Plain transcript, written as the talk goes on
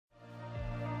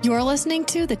You're listening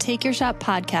to the Take Your Shot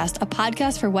podcast, a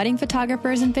podcast for wedding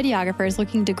photographers and videographers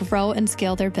looking to grow and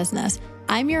scale their business.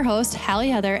 I'm your host, Hallie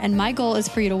Heather, and my goal is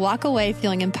for you to walk away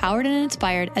feeling empowered and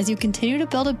inspired as you continue to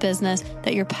build a business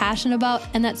that you're passionate about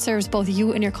and that serves both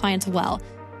you and your clients well.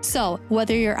 So,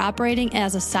 whether you're operating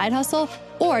as a side hustle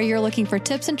or you're looking for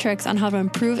tips and tricks on how to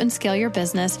improve and scale your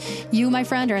business, you, my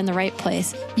friend, are in the right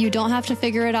place. You don't have to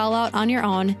figure it all out on your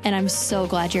own, and I'm so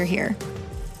glad you're here.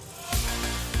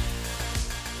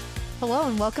 Hello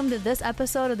and welcome to this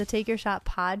episode of the Take Your Shot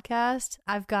podcast.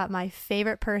 I've got my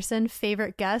favorite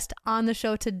guest on the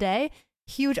show today.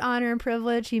 Huge honor and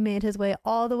privilege. He made his way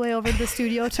all the way over to the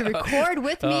studio to record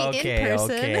with me in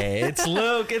person. Okay, it's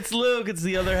Luke. It's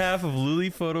the other half of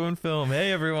Luli Photo and Film.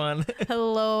 Hey, everyone.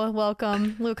 Hello,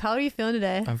 welcome. Luke, how are you feeling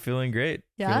today? I'm feeling great.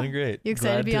 Yeah? Feeling great. You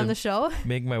excited to be on the show?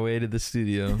 Make my way to the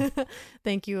studio.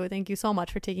 Thank you. Thank you so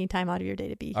much for taking time out of your day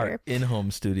to be here. Our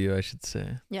in-home studio, I should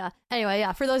say. Yeah. Anyway,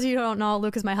 for those of you who don't know,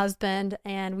 Luke is my husband,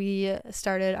 and we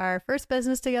started our first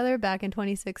business together back in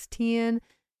 2016.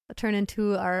 Turned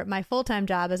into my full-time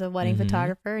job as a wedding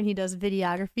photographer, and he does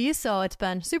videography, so it's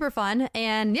been super fun.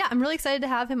 And yeah, I'm really excited to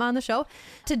have him on the show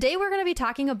today. We're going to be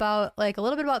talking about a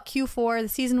little bit about Q4, the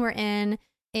season we're in,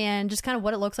 and just kind of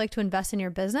what it looks like to invest in your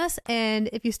business. And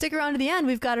if you stick around to the end,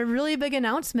 we've got a really big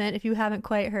announcement if you haven't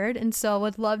quite heard, and so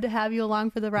would love to have you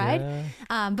along for the ride.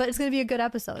 Yeah. But it's going to be a good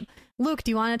episode. Luke,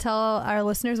 do you want to tell our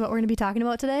listeners what we're going to be talking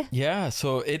about today? Yeah,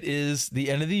 so it is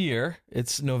the end of the year.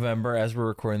 It's November as we're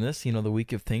recording this, the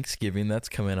week of Thanksgiving that's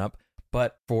coming up.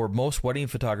 But for most wedding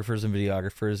photographers and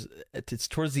videographers, it's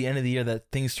towards the end of the year that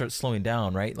things start slowing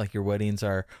down, right? Like your weddings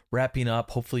are wrapping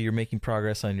up. Hopefully you're making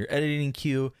progress on your editing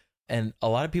queue. And a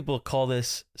lot of people call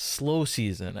this slow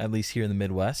season, at least here in the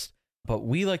Midwest. But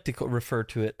we like to refer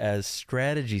to it as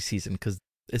strategy season because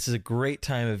this is a great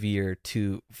time of year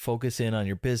to focus in on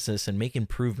your business and make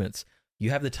improvements. You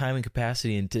have the time and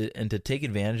capacity, and to take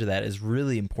advantage of that is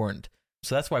really important.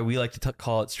 So that's why we like to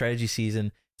call it strategy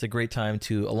season. It's a great time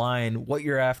to align what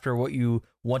you're after, what you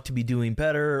want to be doing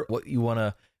better, what you want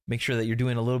to make sure that you're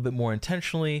doing a little bit more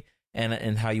intentionally,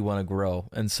 and how you want to grow.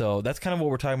 And so that's kind of what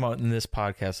we're talking about in this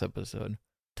podcast episode.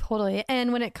 Totally.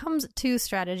 And when it comes to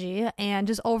strategy and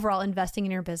just overall investing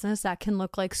in your business, that can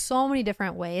look like so many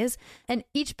different ways, and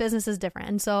each business is different.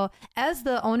 And so as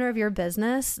the owner of your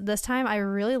business, this time I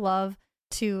really love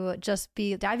to just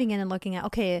be diving in and looking at,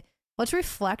 okay, let's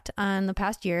reflect on the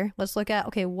past year. Let's look at,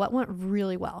 okay, what went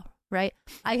really well, right?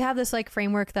 I have this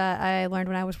framework that I learned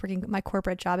when I was working my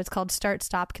corporate job. It's called Start,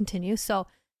 Stop, Continue. So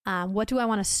what do I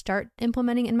want to start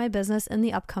implementing in my business in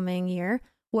the upcoming year?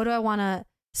 What do I want to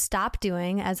stop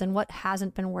doing, as in what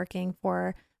hasn't been working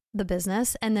for the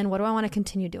business? And then what do I want to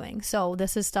continue doing? So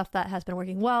this is stuff that has been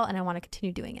working well, and I want to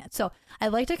continue doing it. So I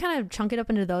like to kind of chunk it up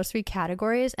into those three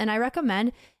categories. And I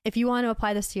recommend, if you want to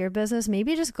apply this to your business,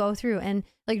 maybe just go through and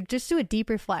just do a deep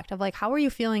reflect of how are you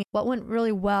feeling? What went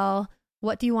really well?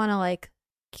 What do you want to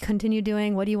continue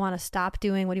doing? What do you want to stop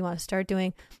doing? What do you want to start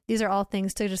doing? These are all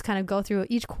things to just kind of go through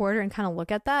each quarter and kind of look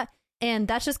at that. And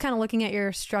that's just kind of looking at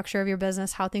your structure of your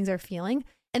business, how things are feeling.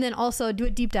 And then also do a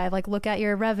deep dive, look at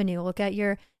your revenue, look at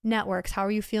your networks. How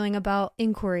are you feeling about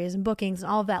inquiries and bookings and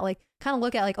all of that? Kind of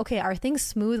look at okay, are things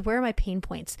smooth? Where are my pain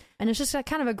points? And it's just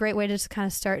kind of a great way to just kind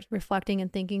of start reflecting and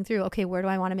thinking through, okay, where do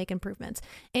I want to make improvements?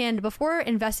 And before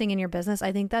investing in your business,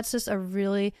 I think that's just a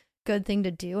really good thing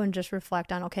to do, and just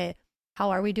reflect on, okay,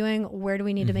 how are we doing? Where do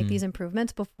we need to make these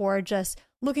improvements before just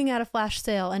looking at a flash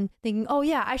sale and thinking, oh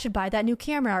yeah, I should buy that new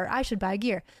camera, or I should buy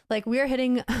gear. We are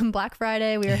hitting Black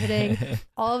Friday. We are hitting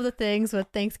all of the things with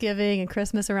Thanksgiving and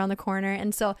Christmas around the corner.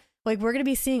 And so we're going to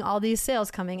be seeing all these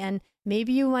sales coming, and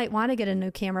maybe you might want to get a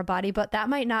new camera body, but that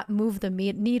might not move the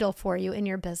needle for you in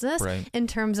your business, right, in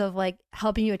terms of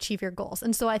helping you achieve your goals.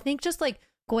 And so I think just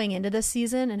going into this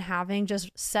season and having just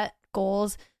set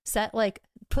goals,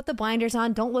 put the blinders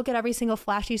on, don't look at every single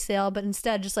flashy sale, but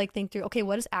instead just think through, okay,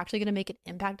 what is actually going to make an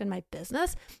impact in my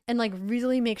business? And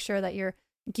really make sure that you're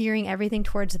gearing everything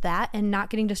towards that and not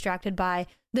getting distracted by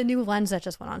the new lens that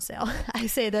just went on sale. I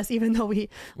say this even though we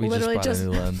literally just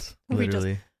bought a new lens.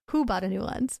 Literally. Who bought a new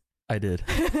lens? I did.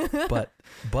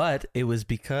 but it was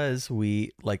because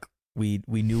we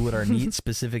knew what our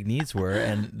specific needs were,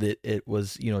 and that it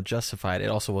was, justified. It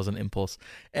also wasn't impulse.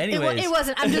 Anyways. It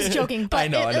wasn't. I'm just joking. But I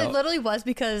know. It literally was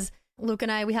because Luke and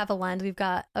I, we have a lens. We've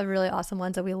got a really awesome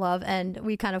lens that we love, and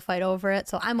we kind of fight over it.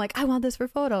 So I'm like, I want this for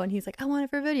photo. And he's like, I want it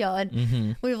for video.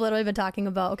 And we've literally been talking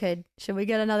about, okay, should we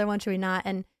get another one? Should we not?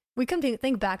 And we can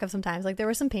think back of sometimes, there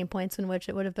were some pain points in which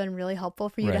it would have been really helpful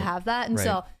for you to have that. And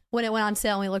so when it went on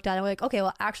sale and we looked at it, we're like, okay,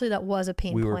 well, actually that was a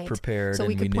pain we point. were prepared, so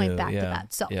we and could we point knew. back to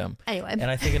that. So anyway.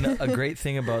 And I think a great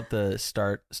thing about the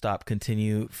start, stop,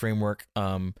 continue framework,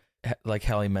 like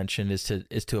Hallie mentioned, is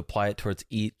to apply it towards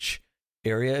each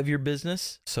area of your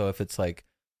business. So if it's like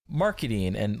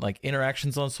marketing and like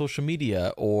interactions on social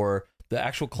media, or the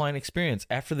actual client experience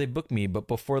after they book me, but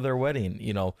before their wedding,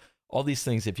 you know, all these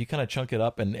things, if you kind of chunk it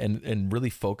up and really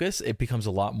focus, it becomes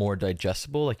a lot more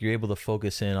digestible. Like you're able to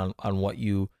focus in on what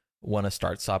you want to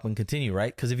start, stop, and continue,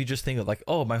 right? Because if you just think of like,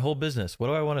 oh, my whole business, what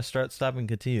do I want to start, stop, and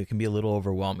continue? It can be a little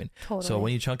overwhelming. Totally. So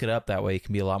when you chunk it up that way, it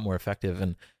can be a lot more effective.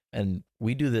 And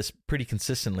we do this pretty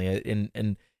consistently.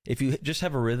 And if you just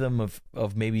have a rhythm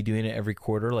of maybe doing it every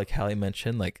quarter, like Hallie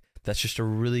mentioned, like that's just a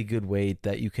really good way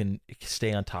that you can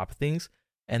stay on top of things.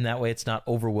 And that way it's not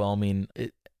overwhelming.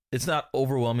 It's not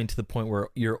overwhelming to the point where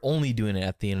you're only doing it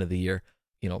at the end of the year,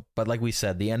 you know. But like we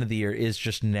said, the end of the year is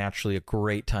just naturally a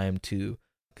great time to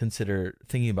consider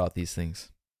thinking about these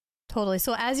things. Totally.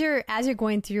 So as you're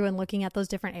going through and looking at those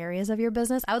different areas of your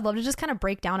business, I would love to just kind of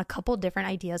break down a couple different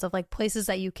ideas of like places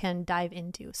that you can dive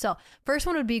into. So first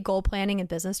one would be goal planning and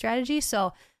business strategy.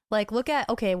 So like look at,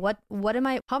 okay, how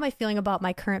am I feeling about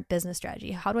my current business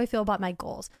strategy? How do I feel about my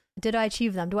goals? Did I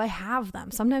achieve them? Do I have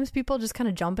them? Sometimes people just kind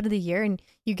of jump into the year and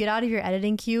you get out of your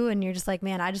editing queue and you're just like,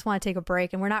 man, I just want to take a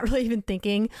break. And we're not really even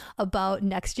thinking about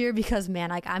next year because, man,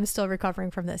 like I'm still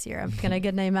recovering from this year. I'm going to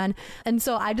get an amen. And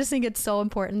so I just think it's so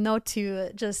important though to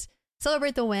just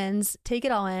celebrate the wins, take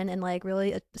it all in, and like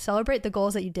really celebrate the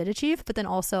goals that you did achieve, but then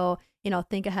also, you know,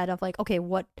 think ahead of like, okay,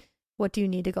 what do you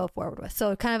need to go forward with?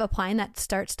 So kind of applying that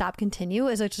start, stop, continue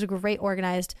is just a great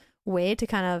organized way to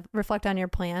kind of reflect on your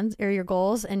plans or your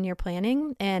goals and your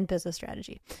planning and business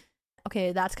strategy.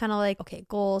 Okay, that's kind of like, okay,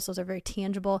 goals, those are very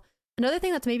tangible. Another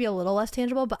thing that's maybe a little less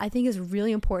tangible, but I think is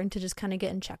really important to just kind of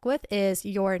get in check with is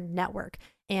your network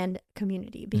and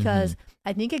community, because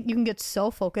I think you can get so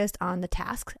focused on the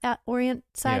task orient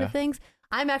side of things.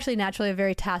 I'm actually naturally a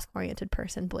very task-oriented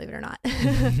person, believe it or not.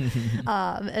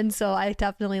 And so I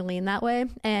definitely lean that way.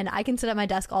 And I can sit at my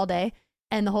desk all day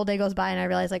and the whole day goes by and I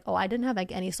realize like, oh, I didn't have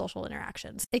like any social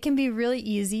interactions. It can be really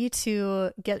easy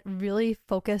to get really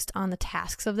focused on the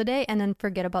tasks of the day and then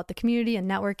forget about the community and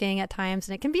networking at times.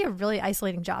 And it can be a really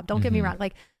isolating job. Don't get me wrong.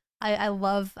 Like I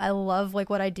love like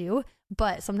what I do,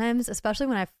 but sometimes, especially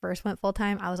when I first went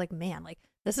full-time, I was like, man, like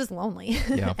this is lonely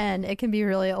and it can be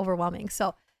really overwhelming.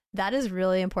 So that is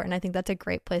really important. I think that's a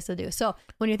great place to do. So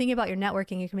when you're thinking about your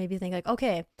networking, you can maybe think like,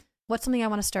 okay, what's something I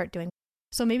want to start doing?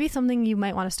 So maybe something you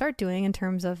might want to start doing in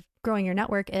terms of growing your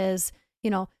network is, you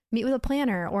know, meet with a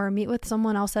planner or meet with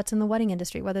someone else that's in the wedding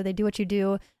industry, whether they do what you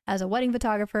do as a wedding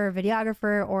photographer,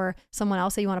 videographer, or someone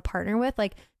else that you want to partner with.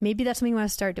 Like maybe that's something you want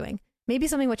to start doing. Maybe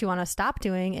something what you want to stop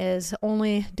doing is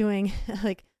only doing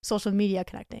like social media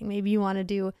connecting. Maybe you want to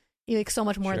do like so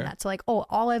much more than that. So like, oh,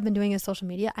 all I've been doing is social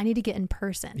media. I need to get in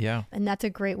person. Yeah. And that's a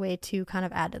great way to kind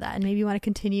of add to that. And maybe you want to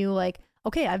continue like,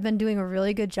 okay, I've been doing a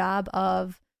really good job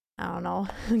of, I don't know,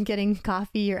 getting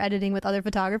coffee or editing with other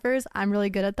photographers. I'm really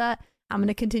good at that. I'm going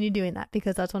to continue doing that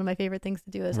because that's one of my favorite things to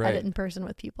do is edit in person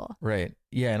with people. Right.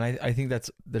 Yeah. And I think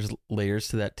there's layers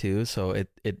to that too. So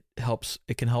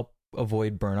it can help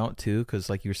avoid burnout too. Cause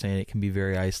like you were saying, it can be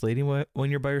very isolating when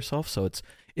you're by yourself. So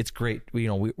it's great. You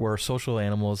know, we're social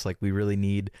animals. Like we really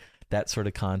need that sort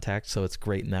of contact. So it's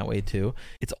great in that way too.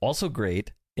 It's also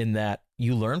great in that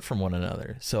you learn from one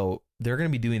another. So they're going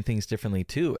to be doing things differently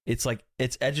too. It's like,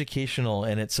 it's educational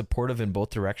and it's supportive in both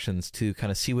directions to kind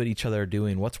of see what each other are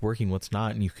doing, what's working, what's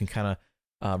not. And you can kind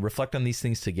of reflect on these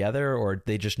things together, or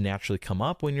they just naturally come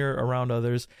up when you're around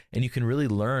others, and you can really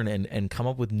learn and come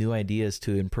up with new ideas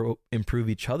to improve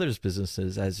each other's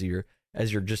businesses as you're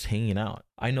just hanging out.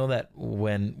 I know that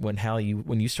when Hallie,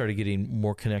 when you started getting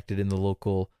more connected in the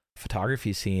local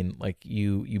photography scene, like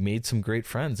you made some great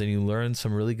friends and you learned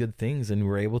some really good things and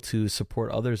were able to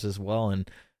support others as well. And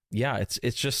yeah, it's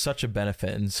just such a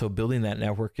benefit. And so building that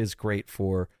network is great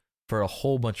for a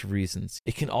whole bunch of reasons.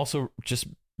 It can also just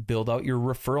build out your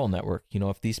referral network. You know,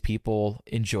 if these people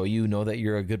enjoy you, know that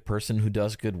you're a good person who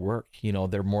does good work, you know,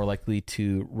 they're more likely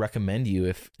to recommend you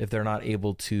if they're not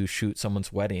able to shoot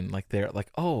someone's wedding. Like they're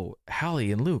like, oh,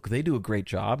 Hallie and Luke, they do a great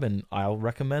job and I'll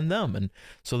recommend them. And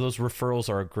so those referrals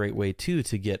are a great way too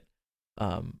to get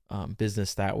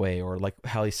business that way. Or like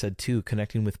Hallie said too,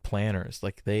 connecting with planners.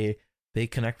 Like they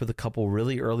connect with a couple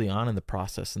really early on in the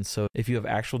process. And so if you have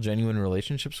actual genuine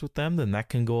relationships with them, then that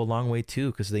can go a long way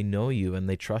too, because they know you and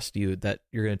they trust you that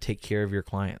you're going to take care of your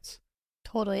clients.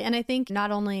 Totally. And I think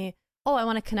not only, oh, I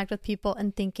want to connect with people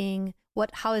and thinking,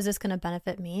 how is this going to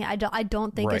benefit me? I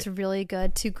don't think it's really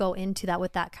good to go into that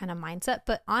with that kind of mindset.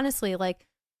 But honestly, like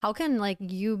how can like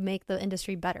you make the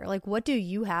industry better? Like, what do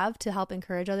you have to help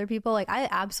encourage other people? Like, I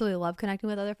absolutely love connecting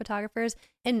with other photographers.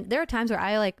 And there are times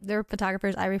where there are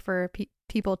photographers I refer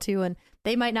people to, and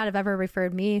they might not have ever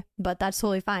referred me, but that's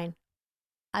totally fine.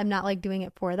 I'm not like doing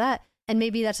it for that. And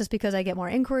maybe that's just because I get more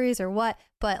inquiries or what,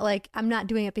 but like, I'm not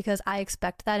doing it because I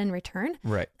expect that in return.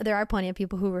 Right. There are plenty of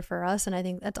people who refer us, and I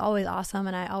think that's always awesome.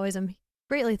 And I always am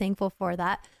greatly thankful for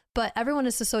that. But everyone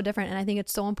is just so different. And I think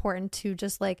it's so important to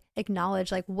just like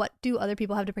acknowledge, like, what do other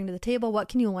people have to bring to the table? What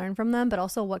can you learn from them? But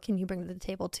also, what can you bring to the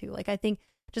table too? Like, I think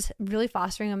just really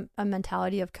fostering a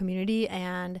mentality of community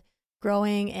and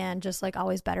growing and just like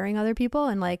always bettering other people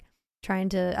and like trying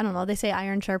to, I don't know, they say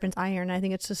iron sharpens iron. I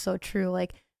think it's just so true.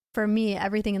 Like for me,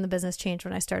 everything in the business changed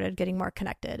when I started getting more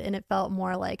connected, and it felt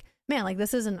more like, man, like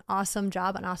this is an awesome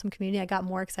job, an awesome community. I got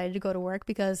more excited to go to work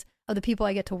because of the people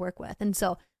I get to work with. And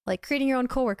so like creating your own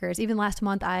coworkers. Even last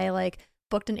month, I like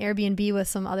booked an Airbnb with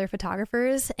some other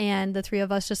photographers, and the three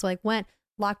of us just like went,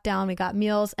 locked down, we got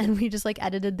meals, and we just like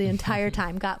edited the entire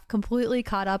time, got completely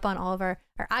caught up on all of our,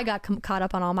 or I got caught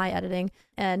up on all my editing.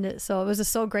 And so it was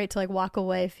just so great to like walk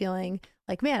away feeling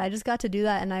like, man, I just got to do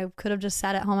that. And I could have just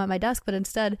sat at home at my desk, but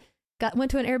instead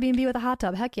went to an Airbnb with a hot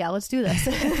tub. Heck yeah, let's do this.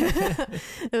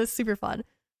 It was super fun.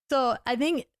 So I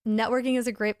think networking is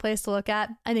a great place to look at.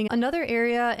 I think another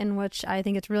area in which I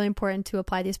think it's really important to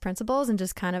apply these principles and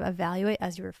just kind of evaluate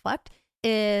as you reflect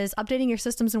is updating your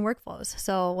systems and workflows.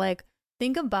 So like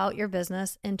think about your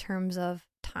business in terms of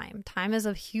time. Time is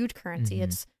a huge currency. Mm-hmm.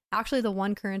 It's actually the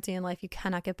one currency in life you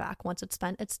cannot get back. Once it's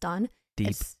spent, it's done.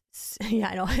 Deep. Yeah,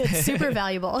 I know. It's super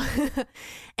valuable.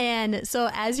 And so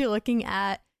as you're looking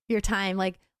at your time,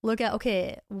 like look at,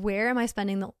 okay, where am I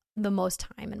spending the most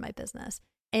time in my business?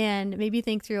 And maybe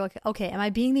think through, like, okay, am I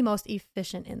being the most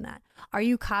efficient in that? Are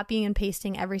you copying and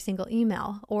pasting every single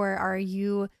email? Or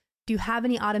do you have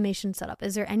any automation set up?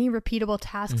 Is there any repeatable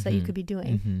tasks that you could be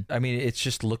doing? Mm-hmm. I mean, it's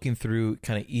just looking through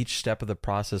kind of each step of the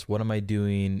process. What am I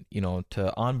doing,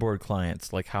 to onboard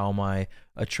clients? Like, how am I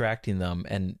attracting them?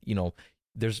 And,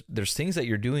 there's things that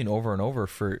you're doing over and over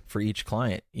for each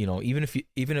client, even if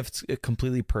it's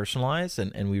completely personalized,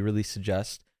 and we really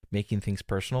suggest making things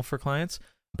personal for clients.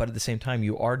 But at the same time,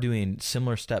 you are doing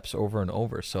similar steps over and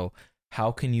over. So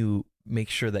how can you make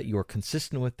sure that you're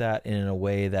consistent with that and in a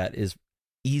way that is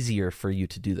easier for you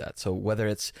to do that? So whether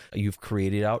it's you've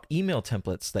created out email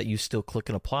templates that you still click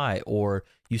and apply, or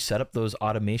you set up those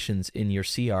automations in your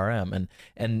CRM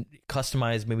and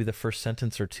customize maybe the first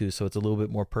sentence or two so it's a little bit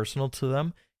more personal to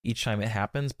them each time it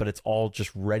happens, but it's all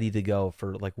just ready to go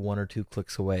for like one or two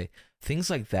clicks away. Things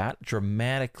like that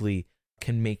dramatically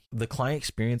can make the client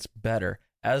experience better,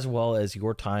 as well as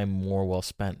your time more well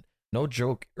spent. No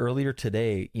joke, earlier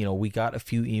today, we got a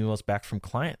few emails back from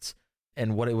clients.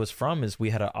 And what it was from is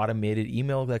we had an automated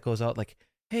email that goes out like,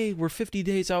 hey, we're 50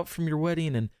 days out from your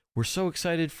wedding and we're so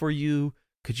excited for you.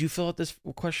 Could you fill out this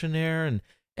questionnaire?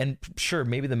 And sure,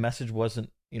 maybe the message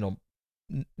wasn't,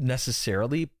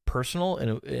 necessarily personal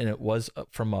and it was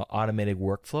from an automated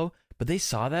workflow, but they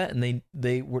saw that and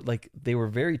they were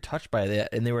very touched by that,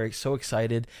 and they were so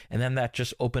excited. And then that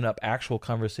just opened up actual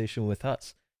conversation with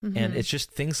us. Mm-hmm. And it's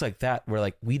just things like that where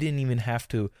like we didn't even have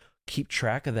to keep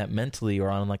track of that mentally or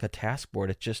on like a task board.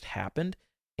 It just happened.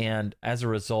 And as a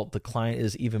result, the client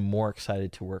is even more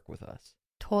excited to work with us.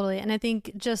 Totally. And I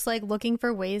think just like looking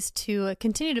for ways to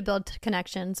continue to build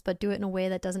connections, but do it in a way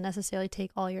that doesn't necessarily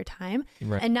take all your time.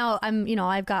 Right. And now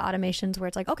I've got automations where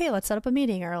it's like, okay, let's set up a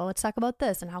meeting, or let's talk about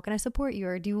this and how can I support you?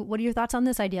 Or what are your thoughts on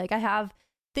this idea? Like I have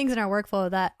things in our workflow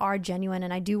that are genuine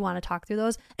and I do want to talk through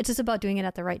those. It's just about doing it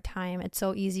at the right time. It's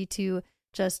so easy to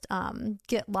just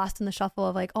get lost in the shuffle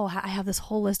of like, oh, I have this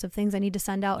whole list of things I need to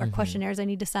send out or questionnaires I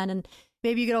need to send. And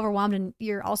maybe you get overwhelmed and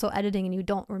you're also editing and you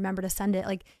don't remember to send it.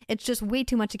 Like it's just way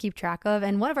too much to keep track of.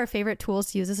 And one of our favorite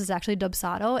tools to use this is actually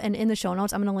Dubsado. And in the show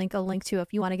notes, I'm going to link a link to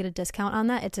if you want to get a discount on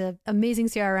that. It's an amazing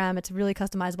CRM. It's really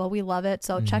customizable. We love it.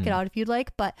 So check it out if you'd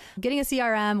like. But getting a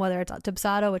CRM, whether it's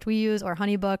Dubsado, which we use, or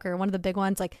Honeybook, or one of the big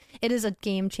ones, like it is a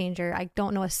game changer. I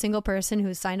don't know a single person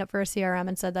who's signed up for a CRM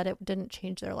and said that it didn't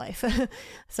change their life.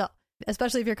 So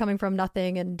especially if you're coming from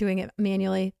nothing and doing it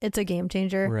manually, it's a game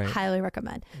changer. Right. Highly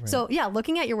recommend. Right. So yeah,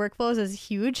 looking at your workflows is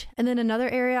huge. And then another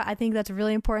area I think that's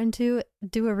really important to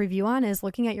do a review on is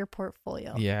looking at your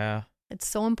portfolio. Yeah. It's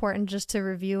so important just to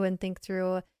review and think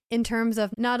through in terms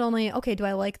of not only, okay, do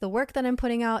I like the work that I'm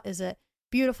putting out? Is it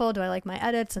beautiful? Do I like my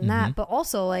edits and that? But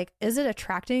also like, is it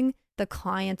attracting the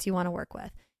clients you want to work with?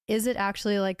 Is it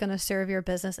actually like going to serve your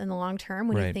business in the long term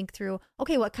when you think through,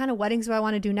 okay, what kind of weddings do I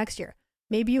want to do next year?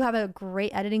 Maybe you have a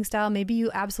great editing style. Maybe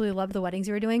you absolutely love the weddings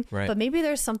you were doing, but maybe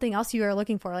there's something else you are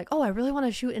looking for. Like, oh, I really want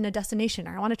to shoot in a destination,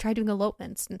 or I want to try doing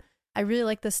elopements. And I really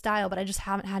like this style, but I just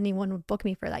haven't had anyone book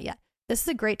me for that yet. This is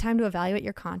a great time to evaluate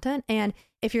your content. And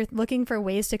if you're looking for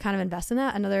ways to kind of invest in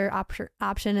that, another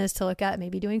option is to look at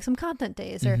maybe doing some content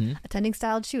days or attending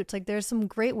styled shoots. Like there's some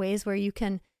great ways where you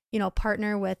can,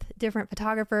 partner with different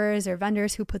photographers or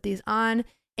vendors who put these on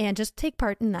and just take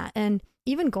part in that. And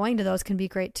even going to those can be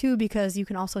great too, because you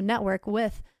can also network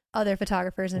with other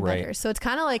photographers and vendors. So it's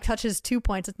kind of like touches 2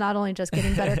 points. It's not only just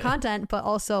getting better content, but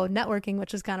also networking,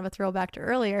 which is kind of a throwback to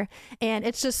earlier. And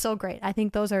it's just so great. I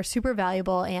think those are super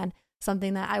valuable and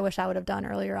something that I wish I would have done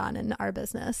earlier on in our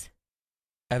business.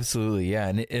 Absolutely. Yeah.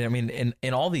 And I mean,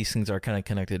 and all these things are kind of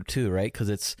connected too, right?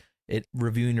 Because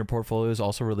reviewing your portfolio is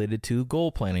also related to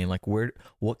goal planning. Like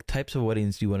what types of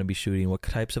weddings do you want to be shooting? What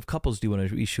types of couples do you want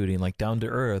to be shooting? Like down to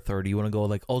earth, or do you want to go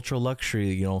like ultra luxury?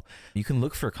 You can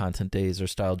look for content days or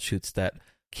styled shoots that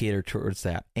cater towards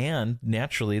that. And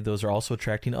naturally, those are also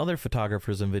attracting other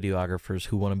photographers and videographers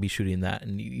who want to be shooting that,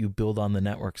 and you build on the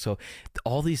network. So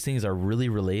all these things are really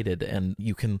related, and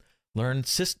you can learn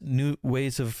new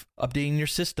ways of updating your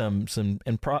systems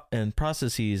and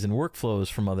processes and workflows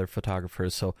from other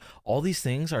photographers. So all these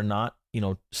things are not,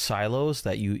 silos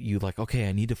that you like, okay,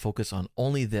 I need to focus on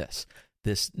only this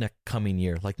next coming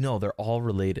year. Like, no, they're all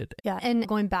related. Yeah. And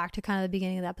going back to kind of the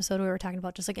beginning of the episode, we were talking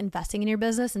about just like investing in your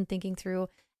business and thinking through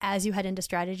as you head into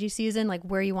strategy season, like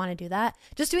where you want to do that,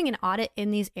 just doing an audit in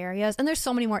these areas. And there's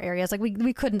so many more areas. Like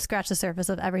we couldn't scratch the surface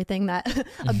of everything that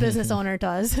a business owner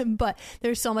does, but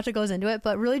there's so much that goes into it.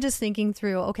 But really just thinking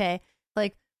through, okay,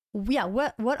 like, yeah,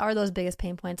 what are those biggest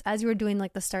pain points as you were doing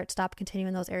like the start, stop, continue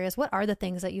in those areas? What are the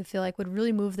things that you feel like would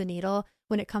really move the needle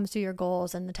when it comes to your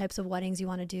goals and the types of weddings you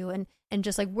want to do, and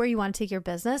just like where you want to take your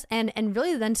business, and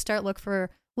really then start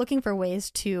looking for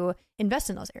ways to invest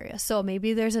in those areas. So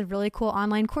maybe there's a really cool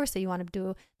online course that you want to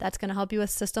do that's going to help you with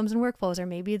systems and workflows, or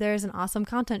maybe there's an awesome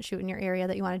content shoot in your area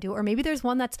that you want to do, or maybe there's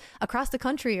one that's across the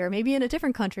country, or maybe in a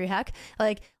different country. Heck,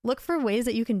 like look for ways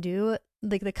that you can do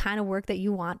like the kind of work that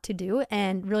you want to do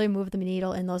and really move the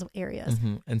needle in those areas.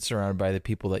 And surrounded by the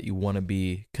people that you want to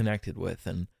be connected with.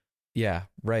 And yeah,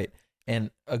 right.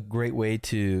 And a great way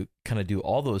to kind of do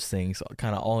all those things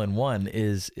kind of all in one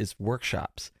is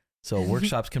workshops. So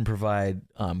workshops can provide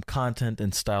content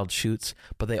and styled shoots,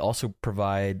 but they also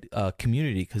provide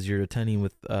community, because you're attending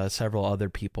with several other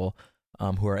people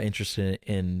who are interested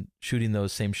in shooting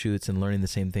those same shoots and learning the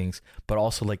same things, but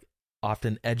also like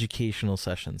often educational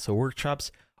sessions. So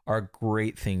workshops are a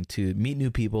great thing to meet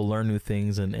new people, learn new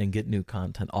things, and get new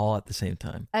content all at the same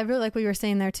time. I really like what you were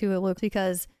saying there too, Luke,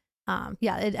 because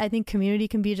I think community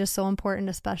can be just so important,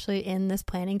 especially in this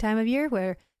planning time of year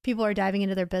where people are diving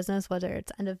into their business, whether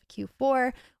it's end of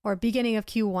Q4 or beginning of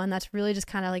Q1. That's really just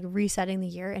kind of like resetting the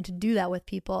year. And to do that with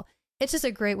people, it's just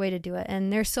a great way to do it.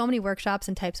 And there's so many workshops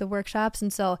and types of workshops.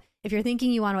 And so if you're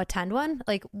thinking you want to attend one,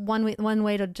 like one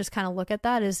way to just kind of look at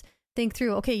that is think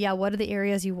through, okay, yeah, what are the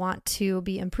areas you want to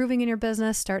be improving in your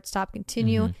business? Start, stop,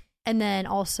 continue. And then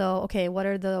also, okay, what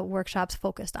are the workshops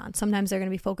focused on? Sometimes they're going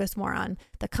to be focused more on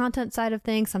the content side of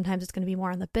things. Sometimes it's going to be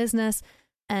more on the business.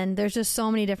 And there's just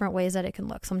so many different ways that it can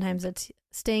look. Sometimes it's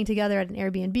staying together at an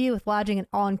Airbnb with lodging and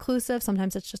all inclusive.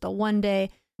 Sometimes it's just a one-day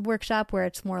workshop where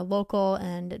it's more local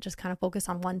and it just kind of focus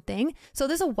on one thing. So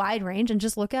there's a wide range, and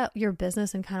just look at your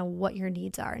business and kind of what your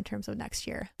needs are in terms of next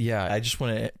year. Yeah, I just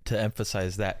wanted to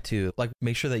emphasize that too. Like,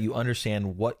 make sure that you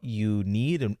understand what you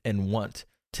need and want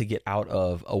to get out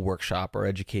of a workshop or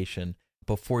education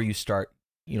before you start,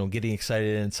 getting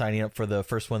excited and signing up for the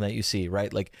first one that you see,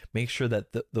 right? Like, make sure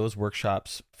that those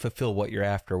workshops fulfill what you're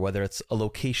after, whether it's a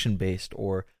location based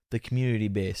or the community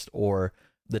based or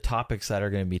the topics that are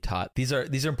going to be taught. These are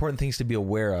important things to be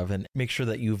aware of, and make sure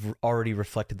that you've already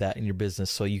reflected that in your business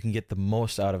so you can get the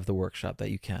most out of the workshop that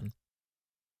you can.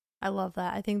 I love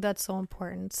that. I think that's so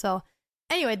important. So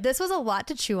anyway, this was a lot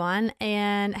to chew on,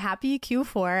 and happy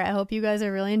Q4. I hope you guys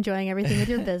are really enjoying everything with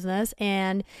your business.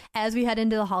 And as we head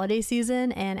into the holiday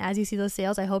season and as you see those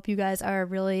sales, I hope you guys are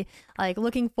really like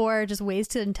looking for just ways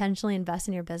to intentionally invest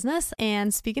in your business.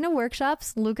 And speaking of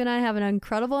workshops, Luke and I have an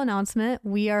incredible announcement.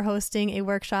 We are hosting a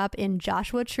workshop in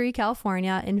Joshua Tree,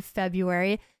 California in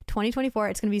February 2024.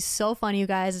 It's going to be so fun, you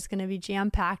guys. It's going to be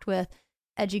jam-packed with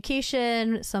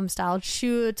education, some styled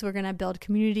shoots. We're going to build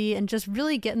community and just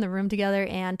really get in the room together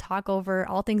and talk over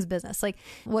all things business. Like,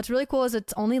 what's really cool is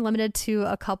it's only limited to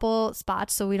a couple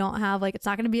spots. So we don't have it's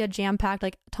not going to be a jam-packed,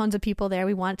 like tons of people there.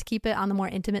 We want to keep it on the more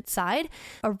intimate side.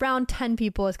 Around 10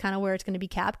 people is kind of where it's going to be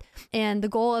capped. And the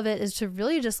goal of it is to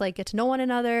really just get to know one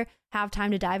another, have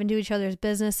time to dive into each other's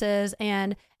businesses.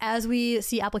 And as we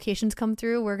see applications come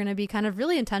through, we're going to be kind of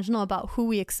really intentional about who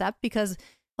we accept, because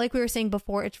like we were saying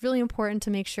before, it's really important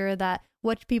to make sure that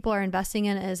what people are investing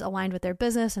in is aligned with their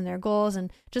business and their goals,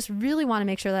 and just really want to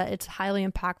make sure that it's highly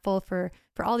impactful for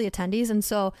all the attendees. And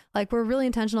so like we're really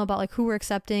intentional about like who we're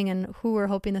accepting and who we're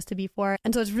hoping this to be for.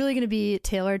 And so it's really going to be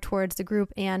tailored towards the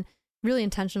group and really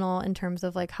intentional in terms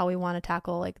of like how we want to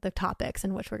tackle like the topics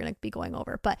in which we're going to be going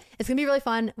over. But it's going to be really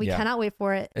fun. We cannot wait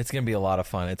for it. It's going to be a lot of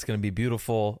fun. It's going to be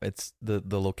beautiful. It's the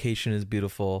location is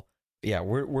beautiful. Yeah,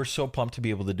 we're so pumped to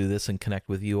be able to do this and connect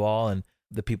with you all and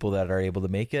the people that are able to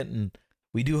make it. And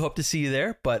we do hope to see you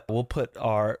there, but we'll put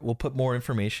more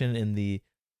information in the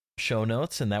show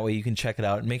notes, and that way you can check it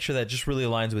out and make sure that it just really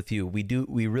aligns with you.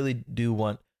 We really do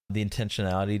want the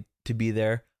intentionality to be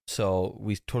there. So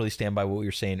we totally stand by what we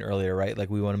were saying earlier, right? Like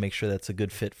we want to make sure that's a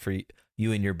good fit for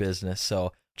you and your business.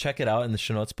 So check it out in the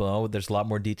show notes below. There's a lot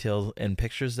more details and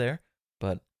pictures there,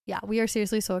 but yeah, we are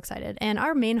seriously so excited. And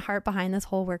our main heart behind this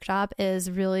whole workshop is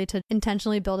really to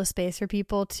intentionally build a space for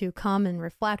people to come and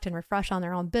reflect and refresh on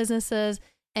their own businesses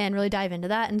and really dive into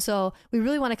that. And so we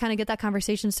really want to kind of get that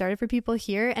conversation started for people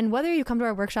here. And whether you come to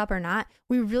our workshop or not,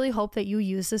 we really hope that you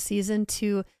use this season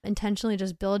to intentionally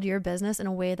just build your business in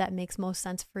a way that makes most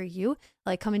sense for you.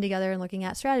 Like coming together and looking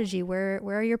at strategy. Where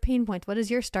are your pain points? What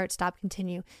is your start, stop,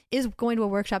 continue? Is going to a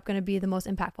workshop going to be the most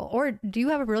impactful? Or do you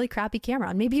have a really crappy camera?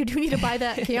 And maybe you do need to buy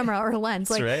that camera or lens.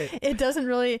 Like right. It doesn't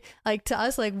really, like to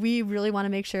us, like we really want to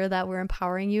make sure that we're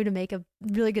empowering you to make a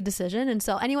really good decision. And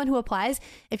so anyone who applies,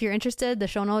 if you're interested, the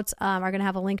show notes are going to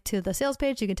have a link to the sales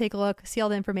page. You can take a look, see all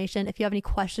the information. If you have any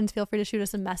questions, feel free to shoot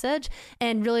us a message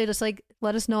and really just like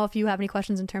let us know if you have any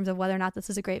questions in terms of whether or not this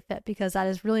is a great fit, because that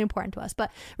is really important to us.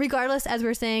 But regardless, as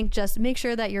we're saying, just make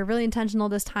sure that you're really intentional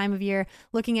this time of year,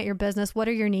 looking at your business, what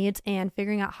are your needs, and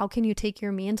figuring out how can you take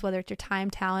your means, whether it's your time,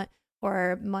 talent,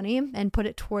 or money, and put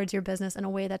it towards your business in a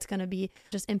way that's going to be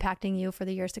just impacting you for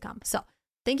the years to come. So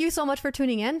thank you so much for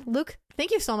tuning in. Luke,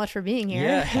 thank you so much for being here.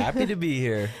 Yeah, happy to be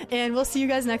here. And we'll see you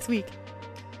guys next week.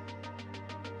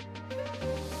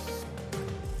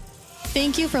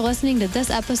 Thank you for listening to this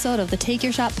episode of the Take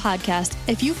Your Shot podcast.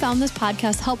 If you found this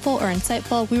podcast helpful or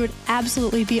insightful, we would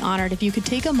absolutely be honored if you could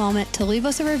take a moment to leave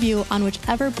us a review on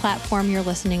whichever platform you're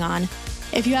listening on.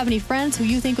 If you have any friends who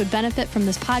you think would benefit from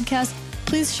this podcast,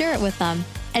 please share it with them.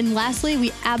 And lastly,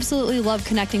 we absolutely love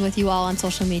connecting with you all on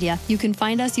social media. You can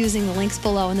find us using the links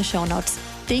below in the show notes.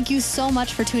 Thank you so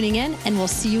much for tuning in, and we'll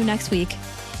see you next week.